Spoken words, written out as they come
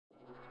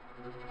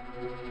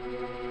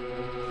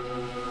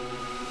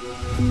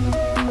Ready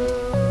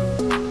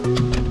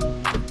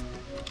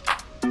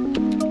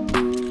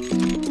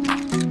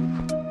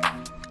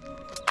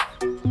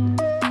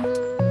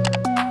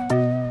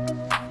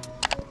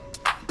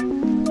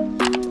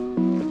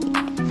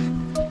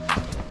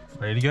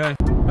to go.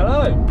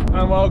 Hello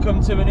and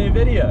welcome to a new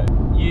video.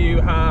 You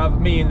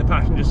have me in the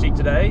passenger seat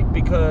today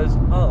because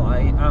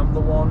I am the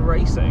one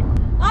racing.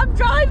 I'm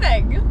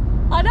driving!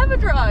 I never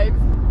drive.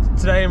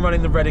 Today I'm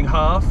running the Reading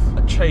half,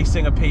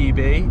 chasing a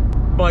PB.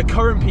 My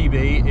current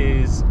PB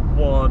is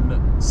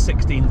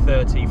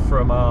 1:16:30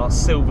 from our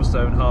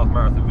Silverstone half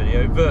marathon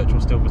video,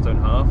 virtual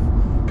Silverstone half.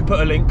 Could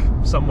put a link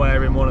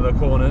somewhere in one of the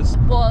corners.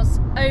 Was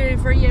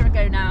over a year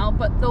ago now,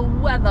 but the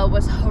weather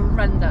was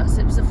horrendous.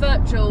 It was a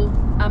virtual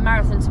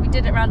marathon, so we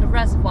did it around a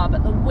reservoir,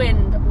 but the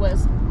wind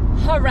was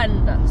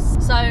horrendous.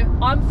 So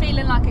I'm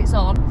feeling like it's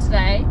on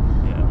today.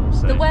 Yeah, we'll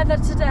see. The weather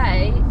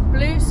today,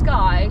 blue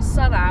sky,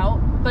 sun out,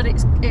 but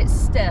it's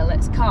still,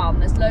 it's calm,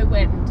 there's low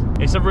wind.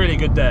 It's a really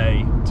good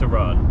day to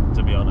run,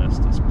 to be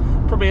honest. It's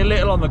probably a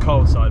little on the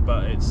cold side,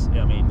 but it's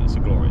a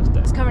glorious day.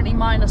 It's currently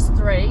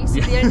 -3,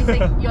 so the only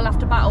thing you'll have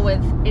to battle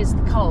with is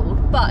the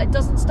cold, but it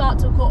doesn't start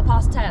till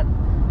 10:15.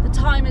 The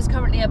time is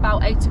currently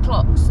about 8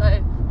 o'clock, so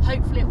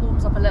hopefully it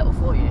warms up a little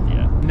for you.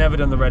 Yeah, never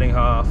done the Reading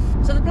half.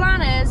 So the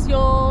plan is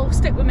you'll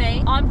stick with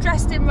me. I'm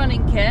dressed in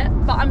running kit,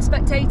 but I'm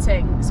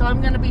spectating, so I'm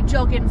going to be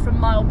jogging from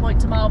mile point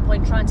to mile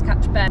point trying to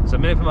catch Ben. So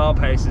minute per mile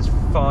pace is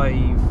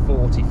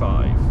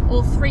 5:45.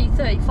 Or 3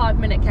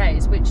 35-minute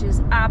Ks, which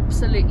is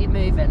absolutely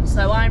moving.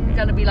 So I'm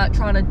going to be like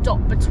trying to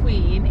dot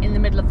between in the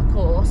middle of the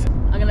course.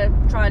 I'm going to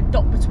try and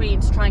dot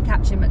between to try and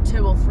catch him at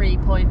 2 or 3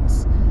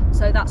 points.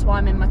 So that's why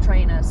I'm in my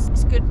trainers.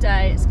 It's a good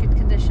day, it's good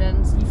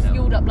conditions. You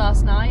fueled up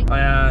last night. I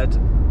had a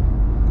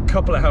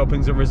couple of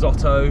helpings of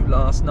risotto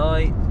last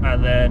night,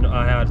 and then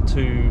I had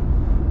two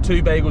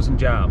bagels and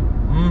jam.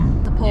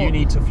 You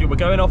need to fuel. We're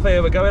going off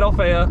here,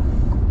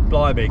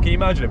 Blimey, can you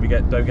imagine if we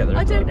don't get there?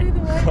 I don't know the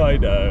way.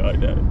 I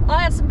know.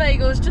 I had some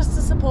bagels just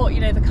to support,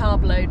 the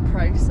carb load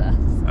process.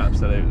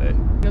 Absolutely.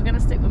 You're going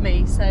to stick with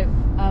me, so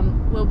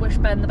we'll wish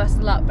Ben the best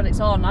of luck, but it's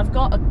on. I've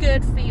got a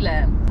good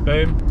feeling.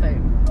 Boom.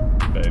 Boom.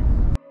 Boom.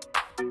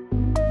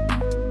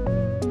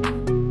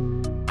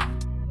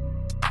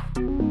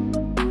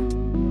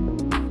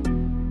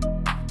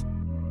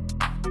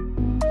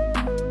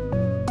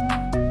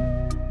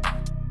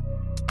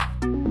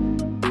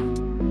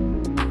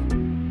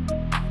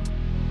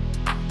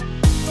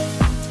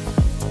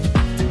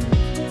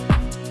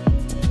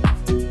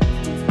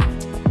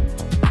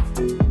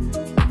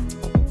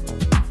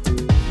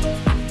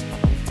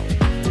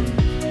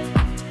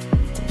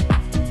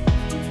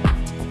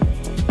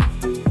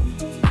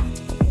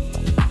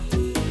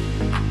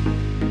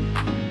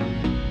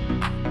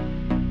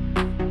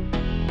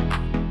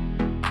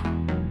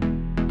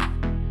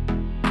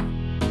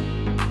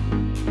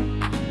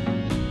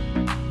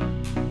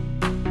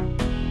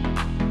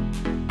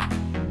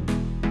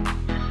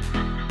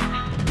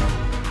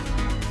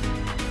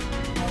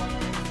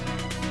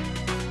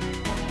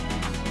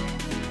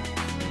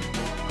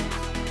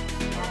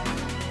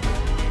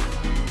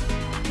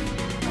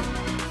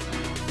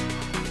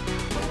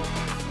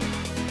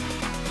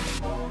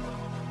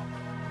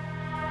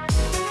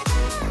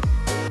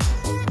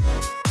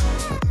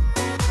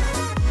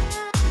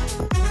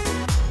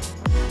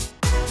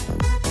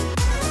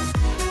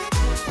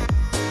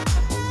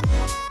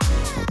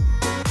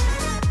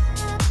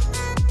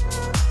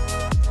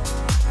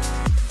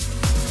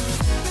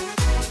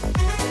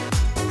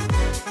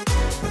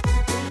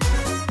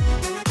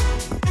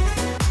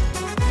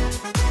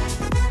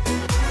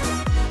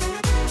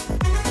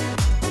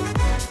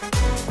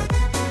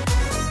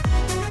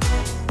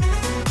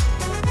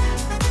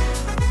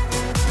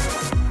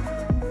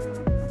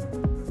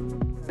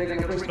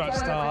 Just about to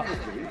start,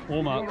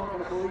 warm up,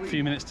 a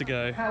few minutes to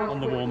go on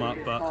the warm up,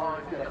 but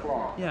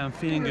yeah, I'm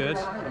feeling good.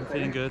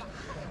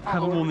 I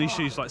haven't worn these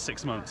shoes for like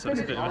 6 months, so it's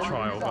a bit of a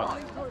trial, but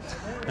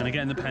I'm gonna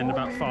get in the pen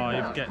about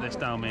 5, get this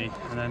down me,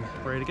 and then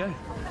we're ready to go.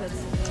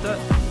 Let's do it.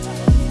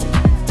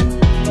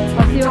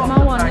 I'll see you at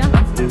mile 1, yeah?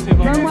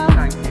 Run well.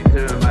 Thank you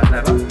to Matt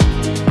Lever.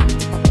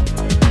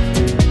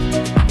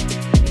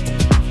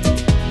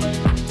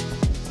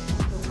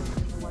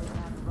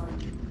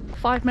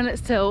 5 minutes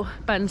till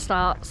Ben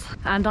starts,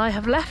 and I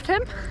have left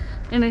him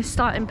in his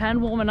starting pen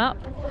warming up.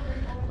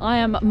 I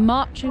am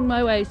marching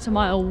my way to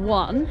mile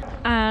 1,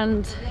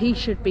 and he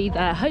should be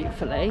there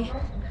hopefully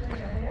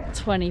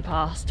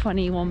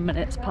 21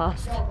 minutes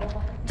past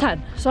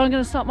 10. So I'm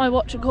going to start my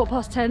watch at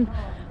 10:15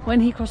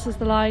 when he crosses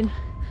the line.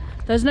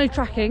 There's no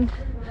tracking,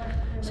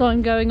 so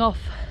I'm going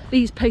off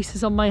these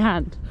paces on my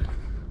hand.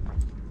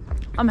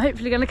 I'm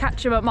hopefully going to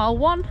catch him at mile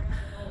 1,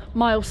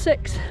 mile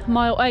 6,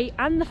 mile 8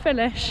 and the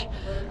finish,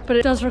 but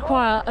it does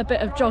require a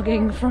bit of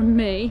jogging from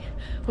me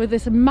with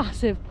this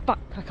massive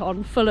backpack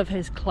on full of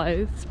his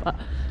clothes. But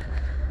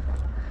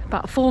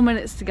about 4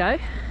 minutes to go,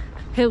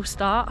 he'll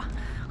start.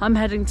 I'm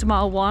heading to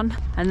mile 1,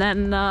 and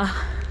then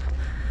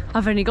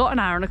I've only got an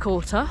hour and a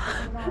quarter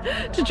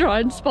to try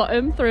and spot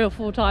him 3 or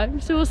 4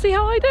 times, so we'll see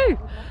how I do.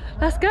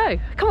 Let's go.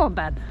 Come on,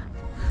 Ben.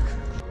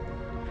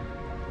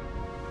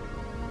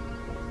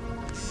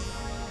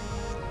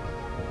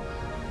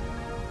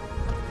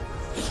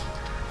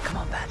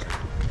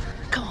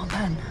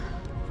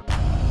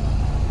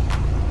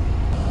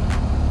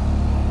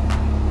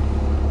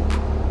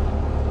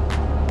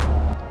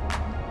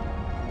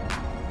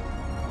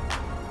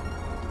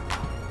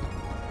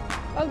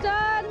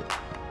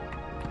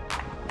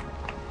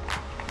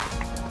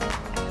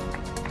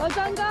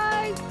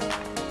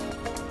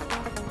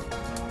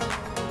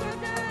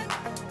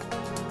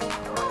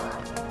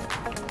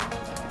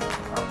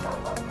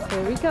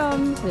 Here he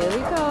comes, here he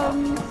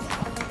comes.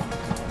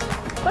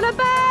 Well done,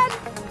 Ben!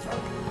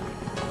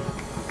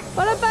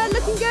 Well done, Ben,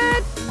 looking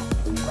good.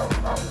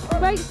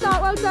 Great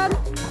start, well done.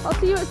 I'll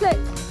see you at 6.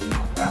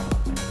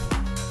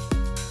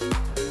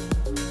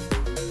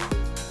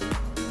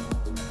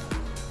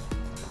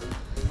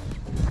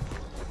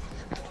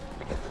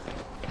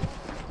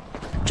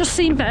 Just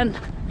seen Ben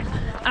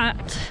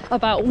at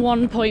about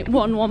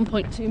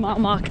 1.1.2 mile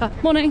marker.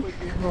 Morning.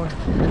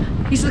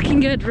 He's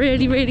looking good,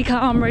 really, really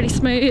calm, really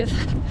smooth.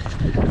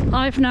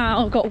 I've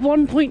now got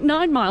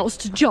 1.9 miles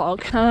to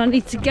jog and I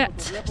need to get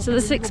to the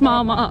 6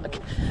 mile mark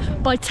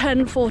by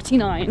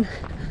 10:49.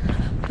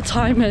 The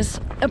time is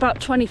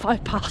about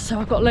 25 past, so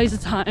I've got loads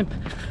of time.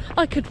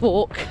 I could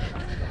walk,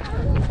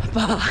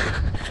 but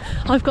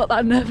I've got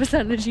that nervous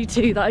energy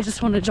too that I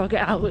just want to jog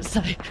it out.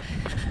 So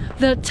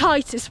the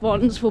tightest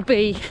ones will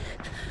be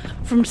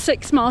from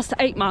 6 miles to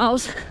 8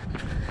 miles,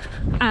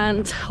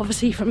 and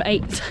obviously from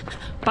 8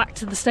 back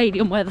to the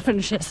stadium where the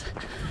finish is.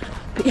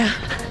 But yeah,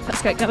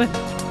 let's get going.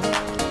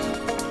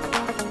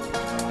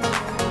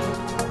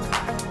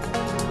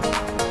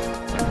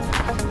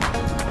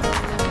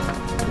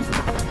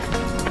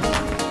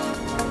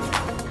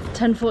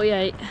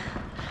 (10:48).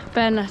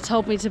 Ben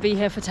told me to be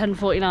here for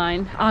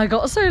 10:49. I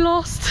got so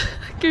lost.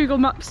 Google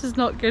Maps is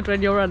not good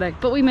when you're running,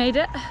 but we made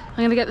it.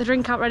 I'm gonna get the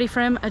drink out ready for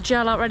him, a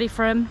gel out ready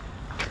for him.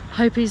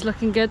 Hope he's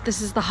looking good.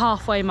 This is the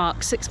halfway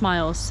mark, 6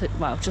 miles,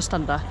 well, just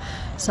under.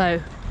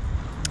 So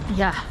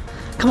yeah,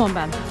 come on,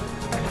 Ben.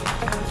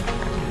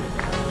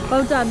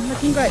 Well done,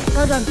 looking great,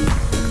 well done.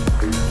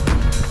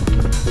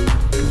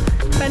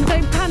 Ben,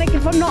 don't panic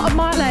if I'm not at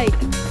mile 8.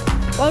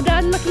 Well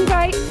done, looking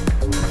great.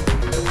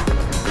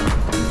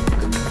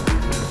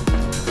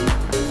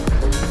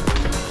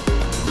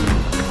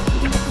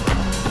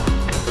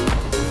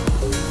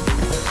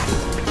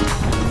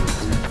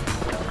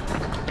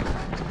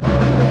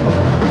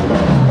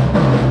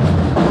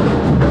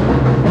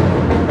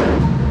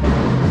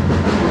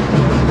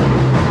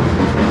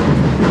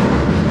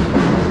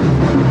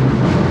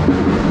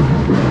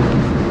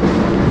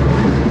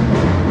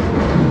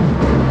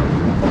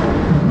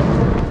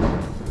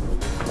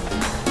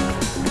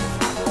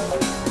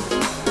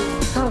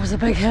 A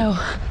big hill.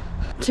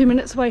 2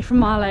 minutes away from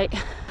mile 8.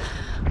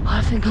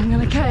 I think I'm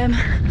gonna get him.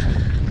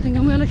 I think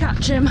I'm gonna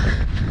catch him.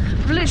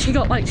 I've literally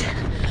got like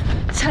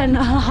 10 and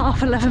a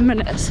half, 11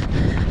 minutes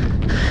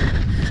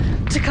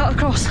to cut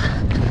across.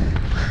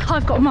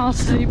 I've got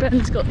miles to do,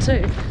 Ben's got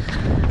 2.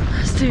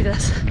 Let's do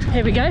this.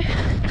 Here we go.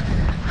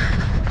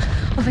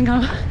 I think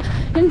I'm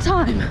in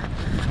time.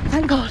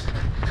 Thank God.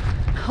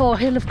 Oh,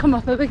 he'll have come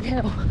up a big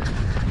hill.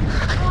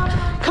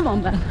 Come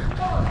on, Ben.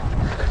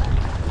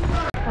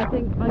 I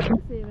think I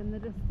can see him in the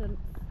distance.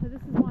 So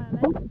this is mile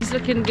 8. He's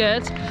looking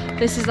good.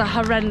 This is a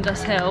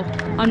horrendous hill.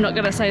 I'm not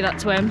going to say that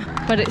to him,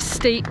 but it's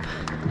steep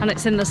and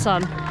it's in the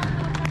sun.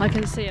 I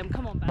can see him.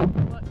 Come on, Ben.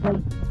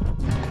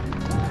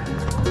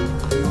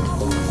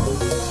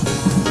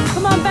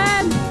 Come on,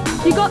 Ben.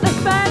 You got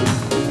this, Ben.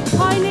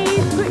 High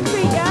knees, quick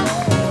feet, yeah?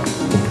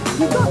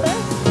 You got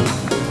this.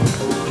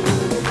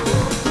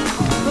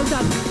 Well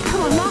done.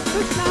 Come on, last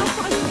push now.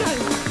 5 to go.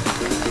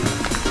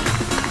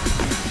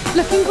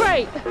 Looking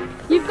great.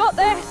 You've got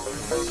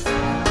this!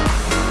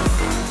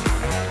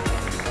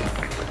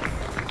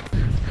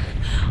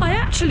 I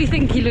actually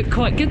think he looked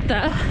quite good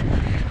there.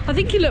 I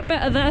think he looked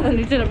better there than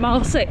he did at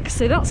mile 6,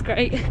 so that's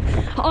great.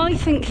 I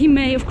think he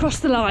may have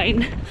crossed the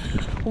line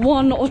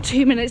 1 or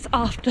 2 minutes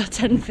after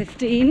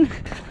 10:15,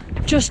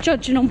 just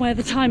judging on where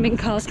the timing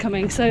car's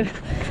coming, so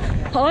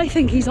I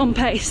think he's on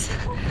pace.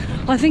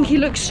 I think he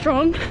looks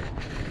strong.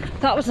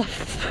 That was a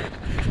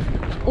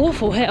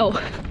awful hill,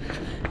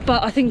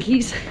 but I think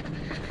he's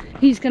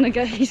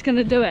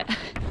gonna do it.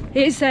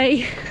 It's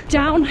a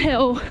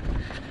downhill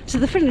to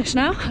the finish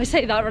now. I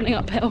say that running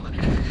uphill.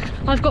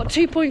 I've got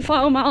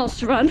 2.5 miles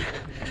to run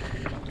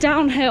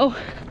downhill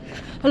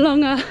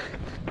along a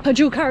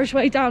dual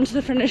carriageway down to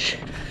the finish.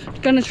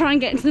 Gonna try and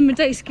get into the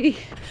Medeski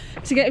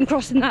to get him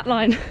crossing that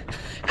line.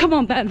 Come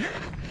on, Ben.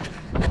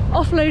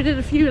 Offloaded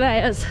a few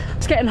layers.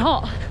 It's getting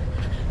hot.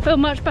 Feel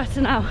much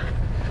better now.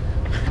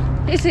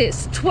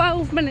 It's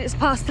 12 minutes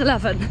past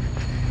 11.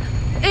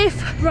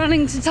 If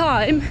running to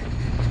time,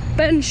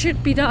 Ben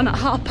should be done at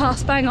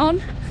 1/2 bang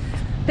on,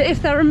 but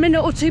if they're a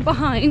minute or 2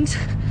 behind,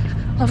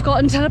 I've got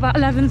until about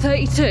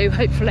 11:32,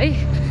 hopefully.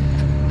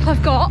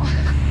 I've got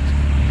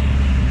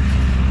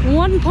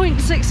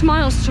 1.6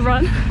 miles to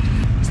run,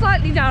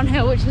 slightly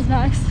downhill, which is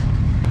nice,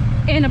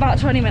 in about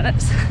 20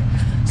 minutes,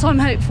 so I'm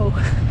hopeful.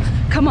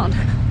 Come on.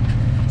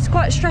 It's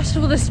quite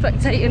stressful, this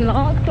spectating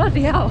lot.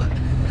 Bloody hell.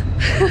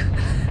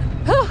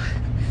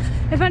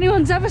 If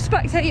anyone's ever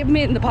spectated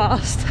me in the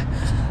past,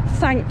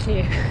 thank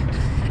you.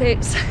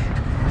 It's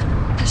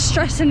a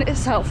stress in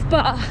itself,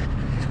 but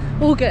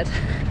all good.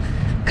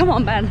 Come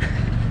on, Ben.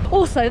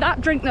 Also,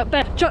 that drink that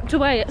Ben chucked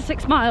away at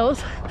 6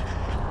 miles,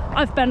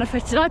 I've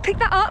benefited. I picked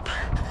that up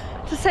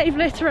to save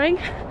littering,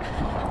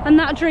 and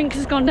that drink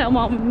has gone down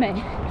well with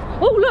me.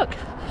 Oh, look.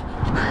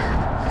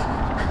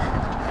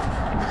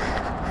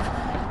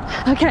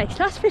 Okay,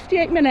 that's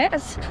 58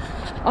 minutes.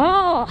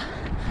 Ah,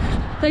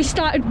 they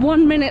started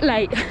 1 minute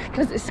late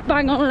because it's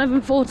bang on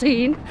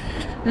 11:14.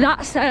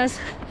 That says,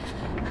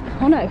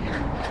 oh no,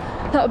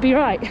 that would be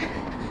right.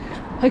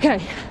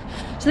 Okay,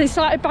 so they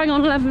started bang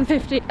on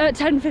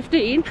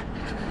 10:15,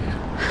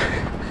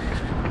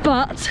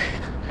 but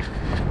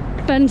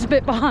Ben's a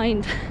bit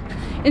behind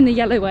in the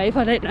yellow wave.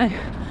 I don't know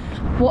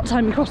what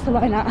time he crossed the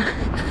line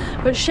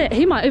at, but shit,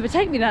 he might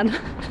overtake me then.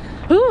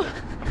 Ooh.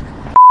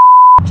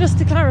 Just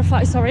to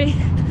clarify, sorry,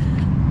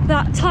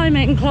 that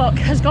timing clock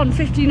has gone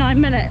 59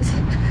 minutes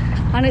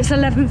and it's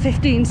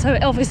 11:15, so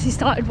it obviously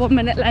started 1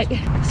 minute late.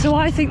 So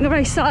I think the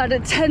race started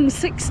at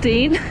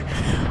 10:16,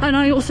 and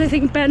I also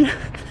think Ben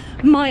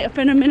might have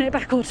been a minute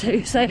back or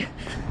two, so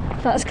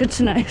that's good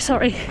to know.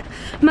 Sorry,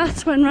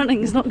 maths when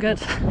running is not good.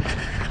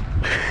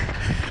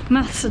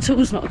 Maths at all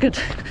is not good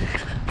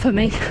for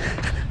me.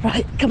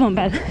 Right, come on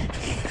Ben.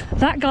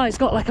 That guy's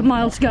got like a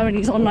mile to go and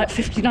he's on like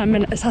 59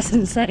 minutes, that's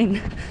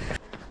insane.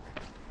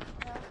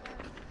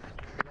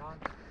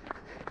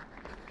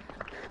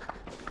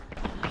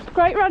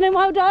 Great running,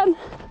 well done.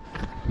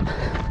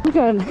 I'm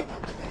going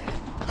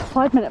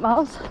 5 minute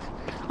miles.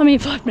 I mean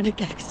 5 minute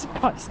Ks,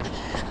 Christ.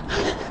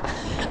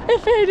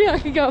 If only I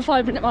could go a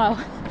 5 minute mile.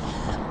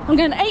 I'm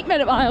going 8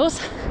 minute miles,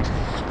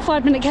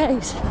 5 minute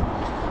Ks.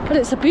 But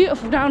it's a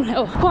beautiful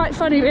downhill. Quite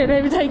funny being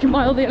overtaken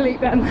by all the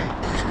elite men.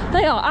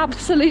 They are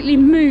absolutely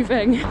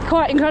moving.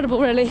 Quite incredible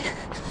really.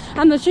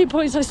 And the 2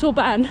 points I saw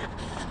Ben,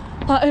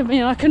 I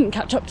mean I couldn't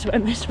catch up to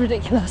him, it's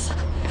ridiculous.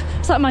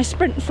 It's like my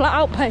sprint flat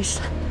out pace.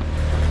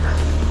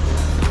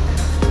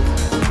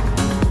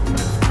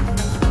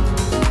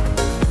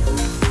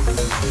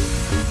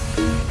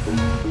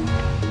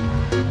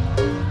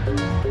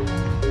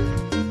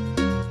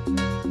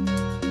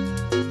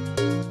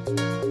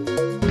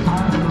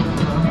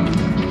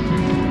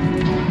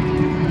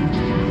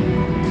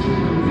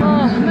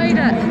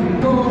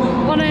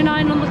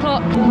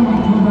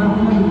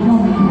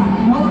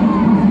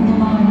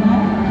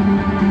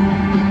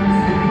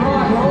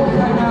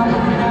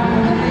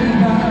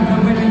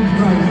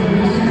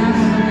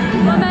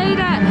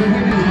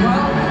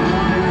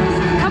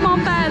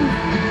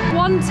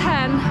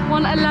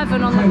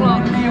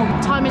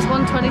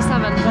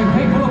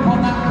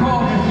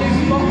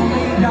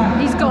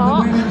 He's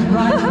got 4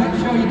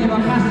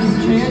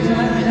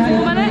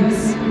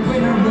 minutes.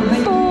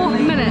 4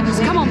 minutes.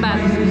 Come on, Ben.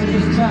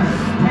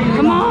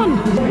 Come on.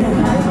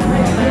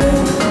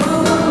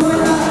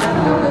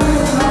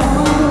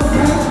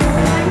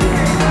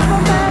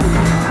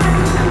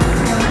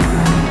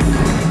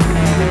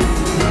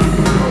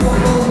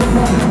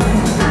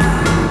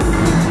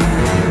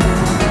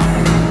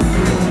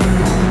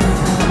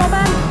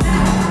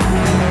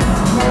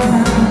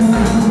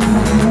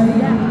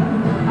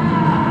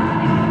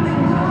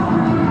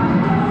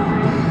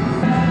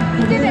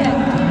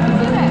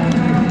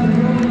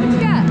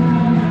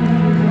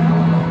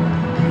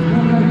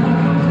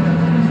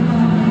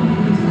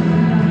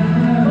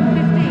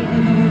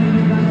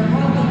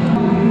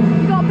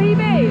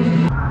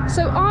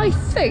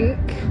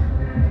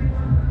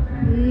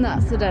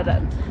 That's a dead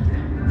end.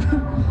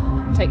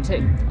 Take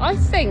two. I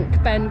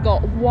think Ben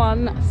got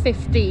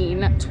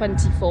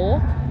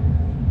 1:15.24,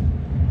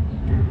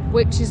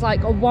 which is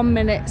like a 1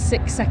 minute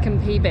 6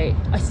 second PB,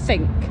 I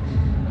think.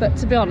 But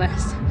to be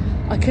honest,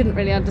 I couldn't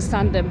really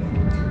understand him.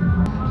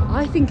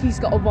 I think he's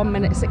got a 1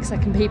 minute 6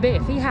 second PB.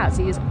 If he has,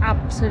 he has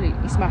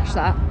absolutely smashed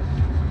that.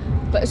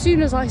 But as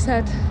soon as I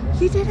said,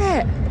 "You did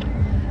it!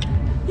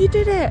 You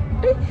did it!"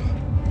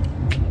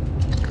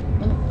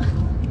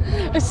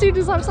 As soon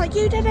as I was like,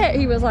 "You did it,"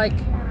 he was like,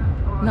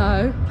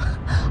 "No."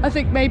 I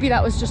think maybe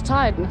that was just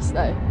tiredness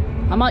though.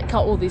 I might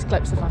cut all these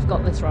clips if I've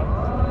got this wrong.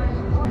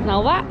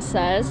 Now that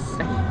says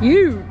a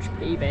huge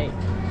PB.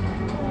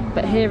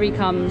 But here he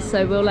comes,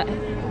 so we'll let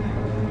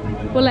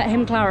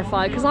him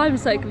clarify because I'm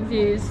so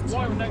confused.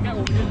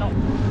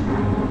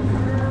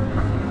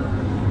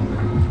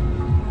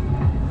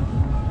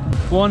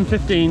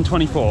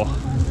 1:15.24.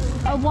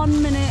 A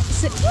 1 minute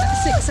 6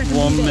 second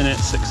 1 PB. minute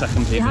 6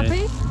 second PB. You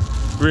happy?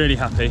 Really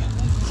happy.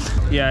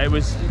 Yeah, it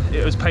was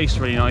paced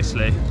really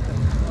nicely.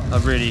 A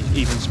really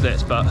even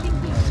splits, but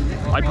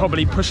I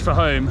probably pushed for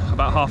home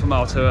about half a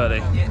mile too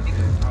early.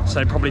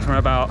 So probably from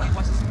about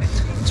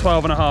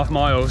 12.5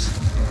 miles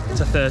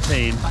to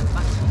 13,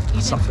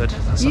 suffered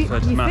You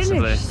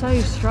massively. finished so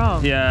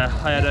strong. Yeah,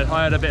 I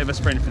had a bit of a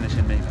sprint finish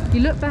in me.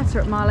 You look better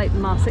at mile 8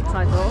 than mile 6,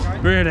 I thought.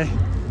 Really,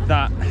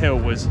 that hill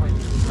was. I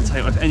tell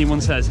you, if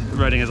anyone says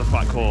Reading is a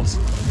flat course,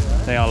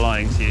 they are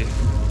lying to you.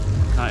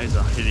 That is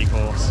a hilly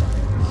course.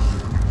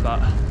 But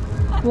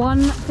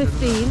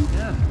 1:15.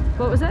 yeah.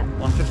 What was it?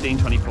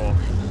 1:15.24.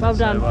 Well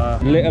done. So,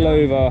 little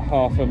over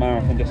half a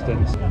marathon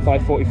distance.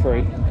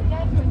 5:43.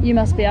 You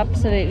must be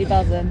absolutely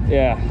buzzing.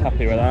 Yeah,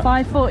 happy with that.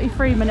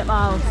 5:43 minute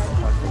miles.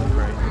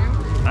 5:43.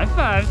 High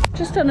five.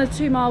 Just done a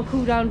 2 mile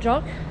cool down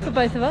jog for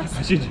both of us.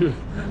 As you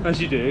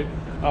do,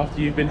 after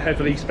you've been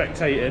heavily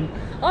spectating.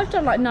 I've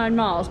done like 9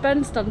 miles.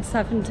 Ben's done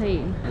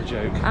 17. A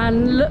joke.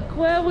 And look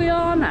where we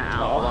are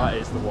now. Oh, that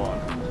is the one.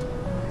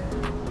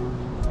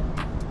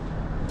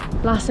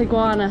 Las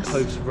Iguanas.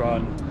 Post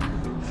run,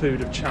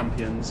 food of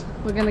champions.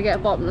 We're gonna get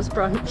a bottomless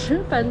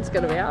brunch. Ben's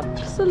gonna be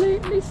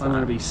absolutely sad. I'm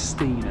gonna be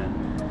steaming.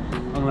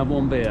 I'm gonna have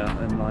one beer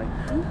and like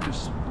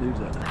just lose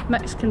it.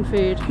 Mexican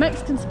food.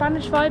 Mexican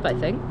Spanish vibe, I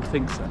think. I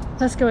think so.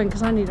 Let's go in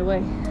because I need a wee.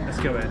 Let's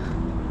go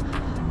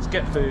in. Let's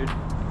get food.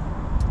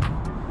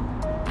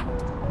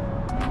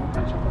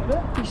 Catch up in a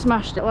bit. You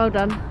smashed it, well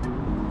done.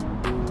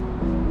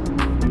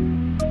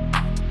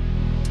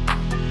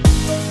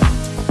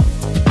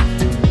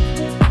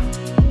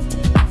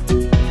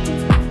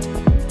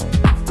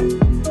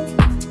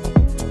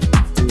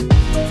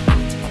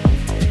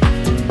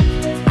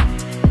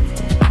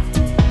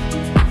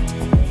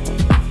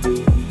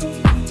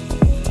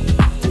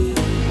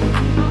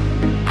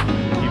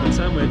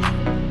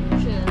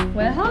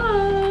 We're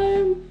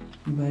home.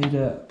 You made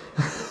it.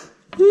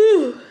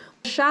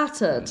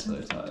 Shattered.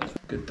 So tired.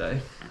 Good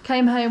day.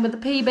 Came home with a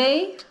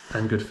PB.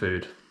 And good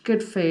food.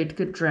 Good food,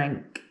 good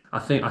drink. I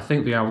think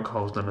the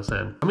alcohol's done us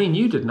in. I mean,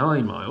 you did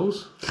 9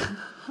 miles.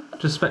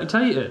 Just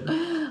spectating.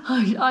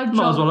 I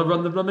Might as well have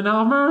run the blooming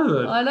half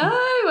marathon. I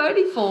know,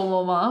 only 4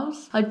 more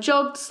miles. I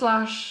jogged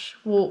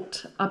 /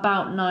 walked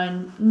about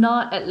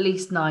at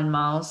least 9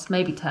 miles,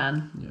 maybe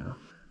 10. Yeah.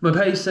 My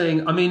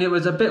pacing, I mean, it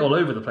was a bit all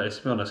over the place,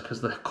 to be honest,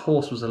 because the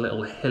course was a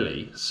little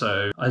hilly.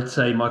 So I'd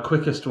say my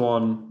quickest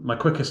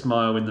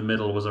mile in the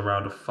middle was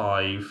around a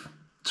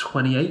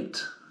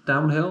 5:28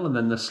 downhill, and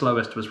then the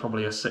slowest was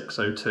probably a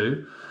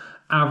 6:02.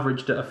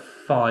 Averaged at a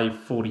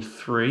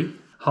 5:43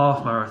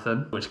 half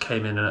marathon, which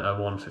came in at a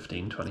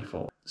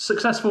 1:15:24.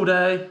 Successful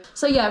day.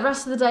 So yeah,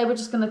 rest of the day we're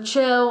just gonna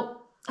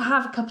chill,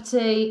 have a cup of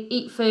tea,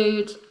 eat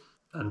food.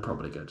 And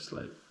probably go to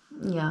sleep.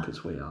 Yeah.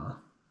 Because we are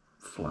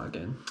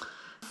flagging.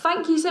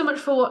 Thank you so much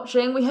for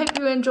watching. We hope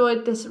you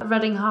enjoyed this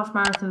Reading half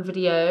marathon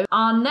video.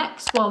 Our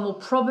next one will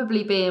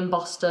probably be in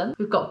Boston.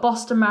 We've got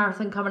Boston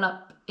Marathon coming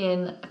up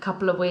in a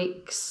couple of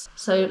weeks,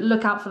 so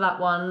look out for that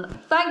one.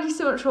 Thank you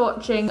so much for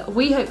watching.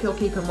 We hope you're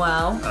keeping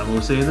well. And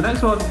we'll see you in the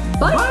next one.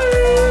 Bye.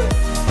 Bye.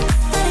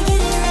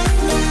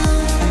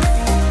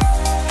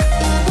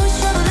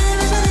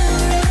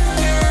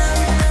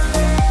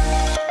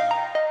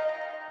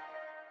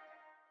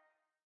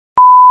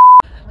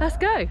 Let's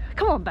go.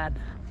 Come on, Ben.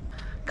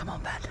 Come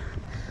on, Ben.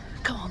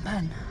 Come on,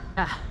 Ben.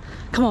 Yeah.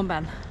 Come on,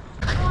 Ben.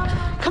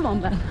 Come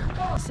on, Ben.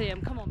 See him.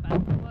 Come on,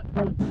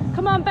 Ben.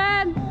 Come on,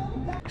 Ben.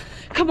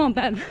 Come on,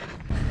 Ben.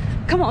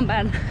 Come on,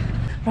 Ben.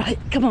 Right.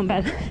 Come on,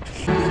 Ben.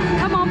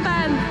 Come on,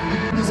 Ben.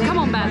 Come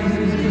on, Ben.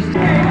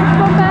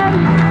 Come on, Ben.